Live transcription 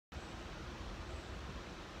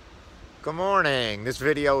Good morning. This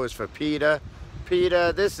video is for Peter.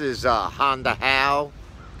 Peter, this is Honda Hal.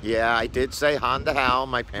 Yeah, I did say Honda Hal.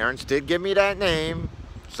 My parents did give me that name,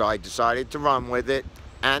 so I decided to run with it.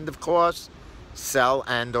 And of course, sell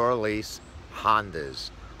and or lease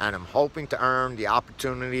Hondas. And I'm hoping to earn the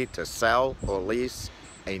opportunity to sell or lease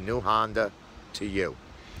a new Honda to you.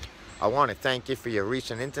 I want to thank you for your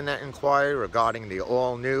recent internet inquiry regarding the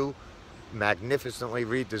all-new, magnificently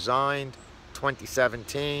redesigned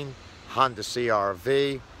 2017 Honda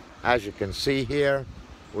CRV. As you can see here,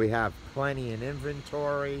 we have plenty in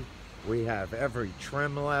inventory. We have every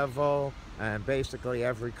trim level and basically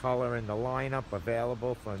every color in the lineup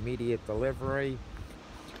available for immediate delivery.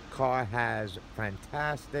 Car has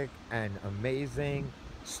fantastic and amazing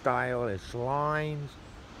stylish lines.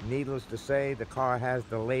 Needless to say, the car has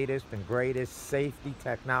the latest and greatest safety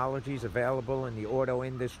technologies available in the auto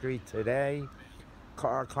industry today.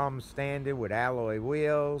 Car comes standard with alloy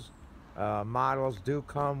wheels. Models do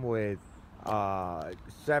come with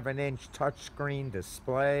 7-inch touchscreen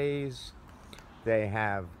displays. They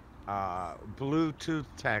have Bluetooth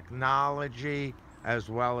technology, as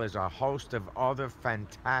well as a host of other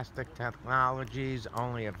fantastic technologies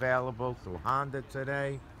only available through Honda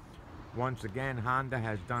today. Once again, Honda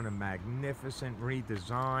has done a magnificent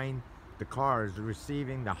redesign. The car is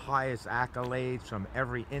receiving the highest accolades from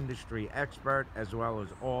every industry expert, as well as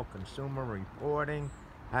all consumer reporting.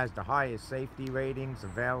 Has the highest safety ratings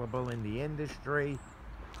available in the industry.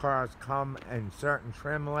 Cars come in certain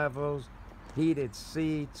trim levels, heated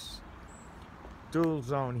seats, dual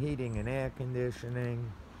zone heating and air conditioning,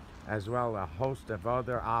 as well as a host of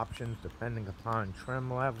other options depending upon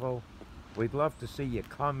trim level. We'd love to see you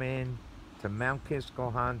come in to Mount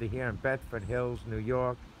Kisco Honda here in Bedford Hills, New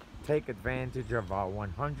York. Take advantage of our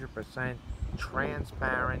 100%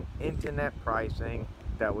 transparent internet pricing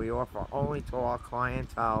that we offer only to our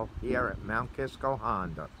clientele here at Mount Kisco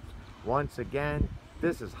Honda. Once again,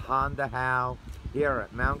 this is Honda Hal here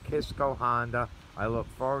at Mount Kisco Honda. I look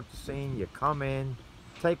forward to seeing you come in,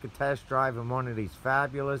 take a test drive in one of these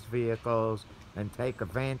fabulous vehicles, and take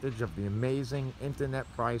advantage of the amazing internet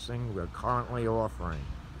pricing we're currently offering.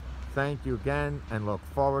 Thank you again, and look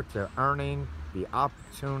forward to earning the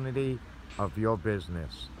opportunity of your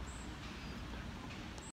business.